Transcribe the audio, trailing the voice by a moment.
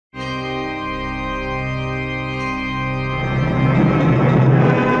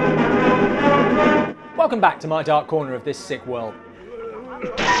Welcome back to my dark corner of this sick world.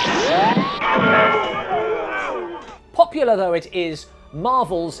 Popular though it is,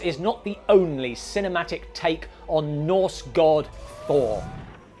 Marvel's is not the only cinematic take on Norse god Thor.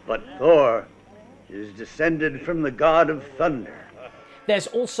 But Thor is descended from the god of thunder. There's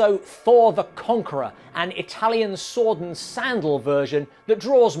also Thor the Conqueror, an Italian sword and sandal version that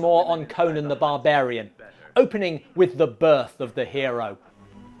draws more on Conan the Barbarian, opening with the birth of the hero.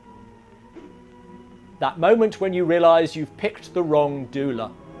 That moment when you realise you've picked the wrong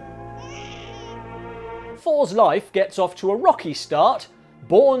doula. Thor's life gets off to a rocky start,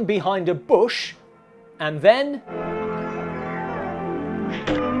 born behind a bush, and then...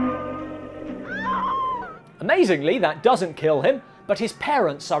 amazingly, that doesn't kill him, but his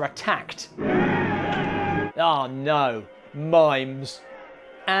parents are attacked. Oh no, mimes.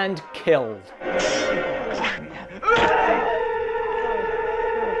 And killed.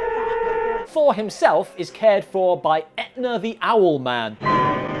 Thor himself is cared for by Etna the Owl Man.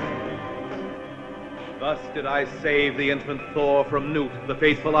 Thus did I save the infant Thor from Gnut, the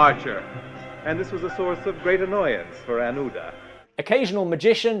faithful archer, and this was a source of great annoyance for Anuda. Occasional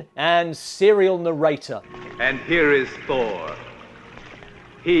magician and serial narrator. And here is Thor,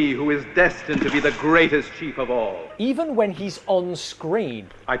 he who is destined to be the greatest chief of all. Even when he's on screen.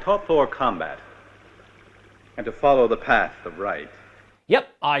 I taught Thor combat, and to follow the path of right. Yep,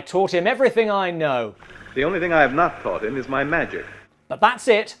 I taught him everything I know. The only thing I have not taught him is my magic. But that's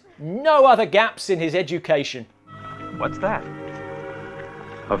it. No other gaps in his education. What's that?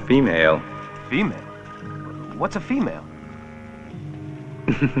 A female. Female? What's a female?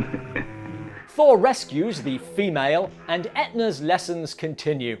 Thor rescues the female, and Etna's lessons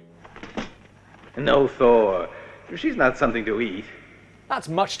continue. No, Thor. She's not something to eat. That's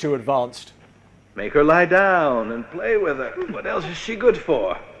much too advanced. Make her lie down and play with her. What else is she good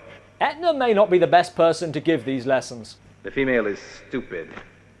for? Etna may not be the best person to give these lessons. The female is stupid.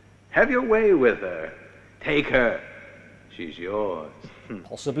 Have your way with her. Take her. She's yours.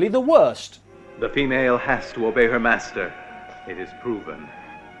 Possibly the worst. The female has to obey her master. It is proven.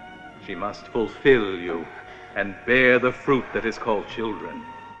 She must fulfill you and bear the fruit that is called children.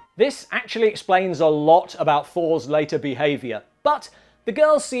 This actually explains a lot about Thor's later behaviour, but the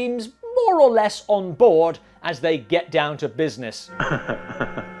girl seems more or less on board as they get down to business.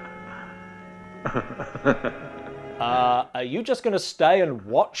 Are you just going to stay and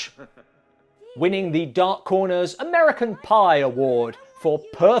watch? Winning the Dark Corner's American Pie Award for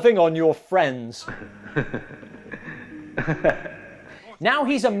perving on your friends. Now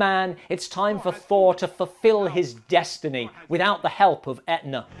he's a man, it's time for Thor to fulfill his destiny without the help of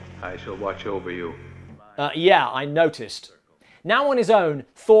Etna. I shall watch over you. Yeah, I noticed. Now on his own,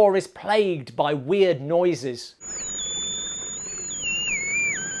 Thor is plagued by weird noises,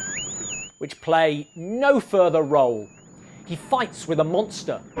 which play no further role. He fights with a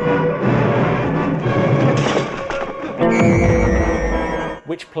monster,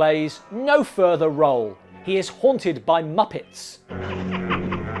 which plays no further role. He is haunted by Muppets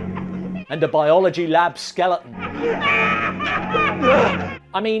and a biology lab skeleton.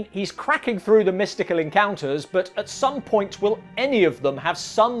 I mean, he's cracking through the mystical encounters, but at some point will any of them have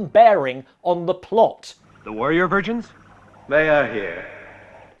some bearing on the plot? The warrior virgins? They are here.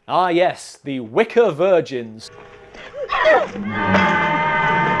 Ah yes, the Wicker Virgins.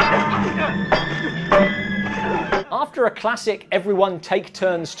 After a classic everyone take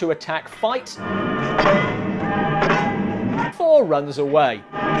turns to attack fight, Thor runs away.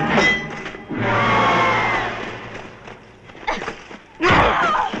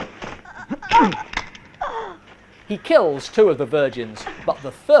 He kills 2 of the virgins, but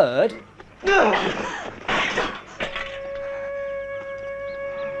the third...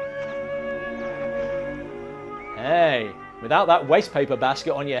 Hey, without that waste paper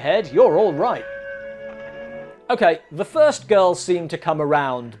basket on your head, you're all right. Okay, the first girls seem to come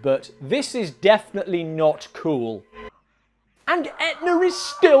around, but this is definitely not cool. And Etna is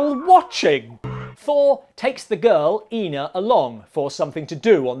still watching! Thor takes the girl, Ina, along for something to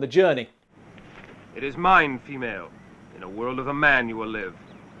do on the journey. It is mine, female. In a world of a man you will live.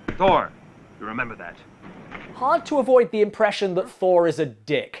 Thor, you remember that. Hard to avoid the impression that Thor is a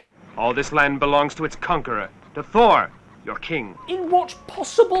dick. All this land belongs to its conqueror, to Thor, your king. In what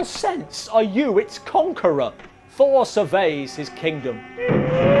possible sense are you its conqueror? Thor surveys his kingdom.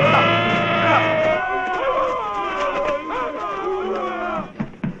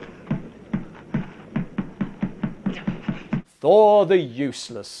 Thor the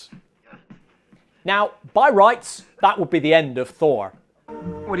Useless. Now, by rights, that would be the end of Thor.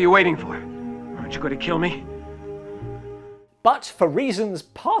 What are you waiting for? Aren't you going to kill me? But for reasons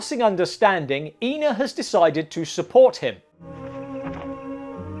passing understanding, Ina has decided to support him.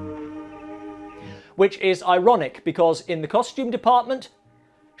 Which is ironic because in the costume department,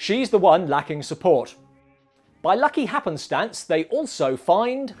 she's the one lacking support. By lucky happenstance, they also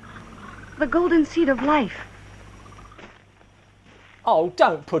find... the golden seed of life. Oh,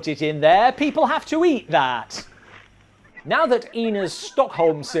 don't put it in there. People have to eat that. Now that Ina's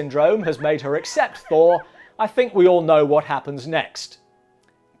Stockholm Syndrome has made her accept Thor, I think we all know what happens next.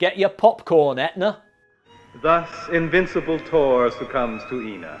 Get your popcorn, Etna. Thus, invincible Thor succumbs to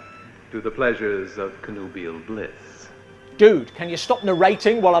Ina, to the pleasures of connubial bliss. Dude, can you stop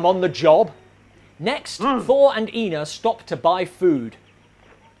narrating while I'm on the job? Next, Thor and Ina stop to buy food.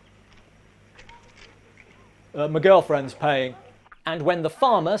 My girlfriend's paying. And when the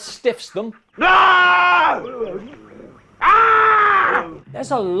farmer stiffs them...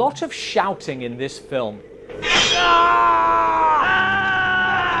 There's a lot of shouting in this film.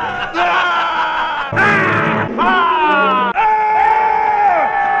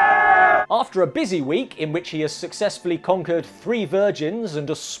 After a busy week in which he has successfully conquered 3 virgins and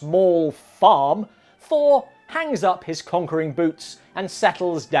a small farm, Thor hangs up his conquering boots and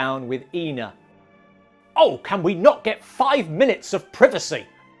settles down with Ina. Oh, can we not get 5 minutes of privacy?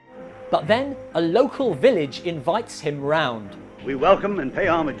 But then a local village invites him round. We welcome and pay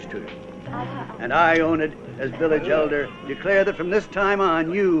homage to you. And I, own it as village elder, declare that from this time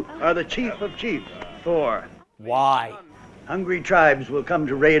on you are the chief of chiefs, Thor. Why? Hungry tribes will come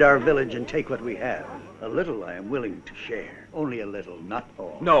to raid our village and take what we have. A little I am willing to share. Only a little, not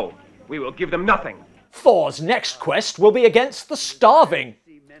all. No, we will give them nothing. Thor's next quest will be against the starving.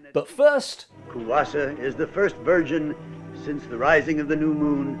 But first... Kuwasa is the first virgin since the rising of the new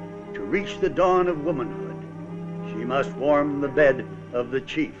moon to reach the dawn of womanhood. She must warm the bed of the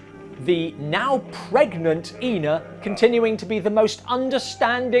chief. The now pregnant Ina continuing to be the most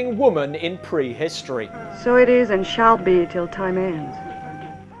understanding woman in prehistory. So it is and shall be till time ends.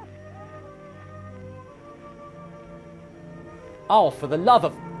 Oh, for the love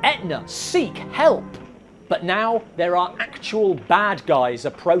of Etna, seek help! But now there are actual bad guys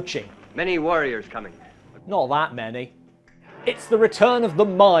approaching. Many warriors coming. Not that many. It's the return of the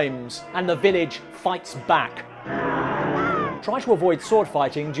mimes, and the village fights back. Try to avoid sword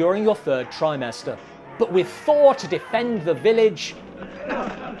fighting during your 3rd trimester. But with Thor to defend the village...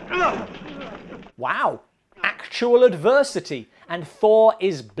 Wow! Actual adversity, and Thor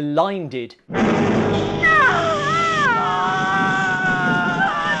is blinded.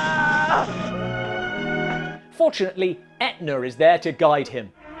 Fortunately, Etna is there to guide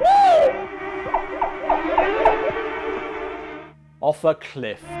him. Off a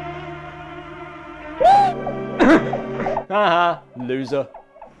cliff. Haha, loser.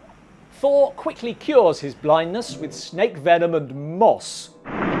 Thor quickly cures his blindness with snake venom and moss.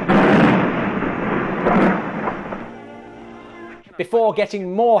 Before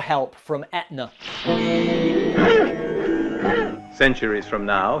getting more help from Etna. Centuries from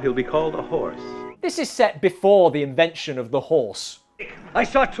now, he'll be called a horse. This is set before the invention of the horse. I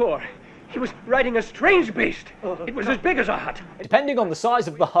saw Thor. He was riding a strange beast. It was as big as a hut. Depending on the size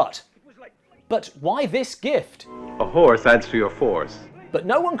of the hut. But why this gift? A horse adds to your force. But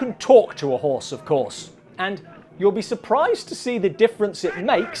no one can talk to a horse, of course. And you'll be surprised to see the difference it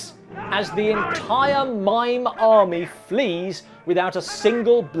makes as the entire mime army flees without a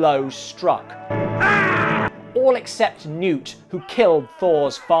single blow struck. All except Gnut, who killed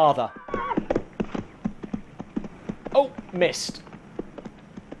Thor's father. Oh, missed.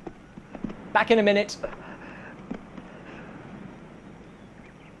 Back in a minute.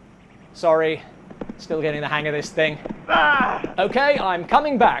 Sorry, still getting the hang of this thing. Okay, I'm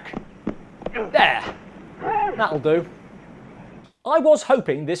coming back. There. That'll do. I was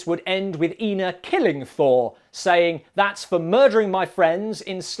hoping this would end with Ina killing Thor, saying, "That's for murdering my friends,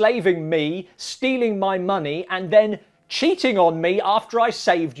 enslaving me, stealing my money, and then cheating on me after I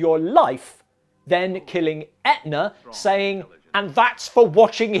saved your life." Then killing Etna, saying, "And that's for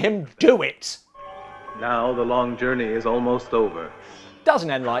watching him do it." Now the long journey is almost over.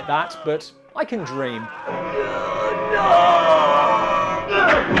 Doesn't end like that, but I can dream.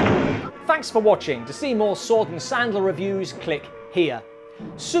 Thanks for watching. To see more Sword and Sandal reviews, click here.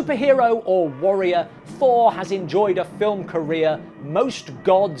 Superhero or warrior, Thor has enjoyed a film career most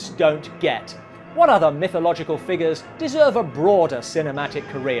gods don't get. What other mythological figures deserve a broader cinematic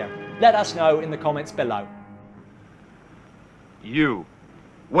career? Let us know in the comments below. You,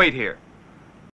 wait here.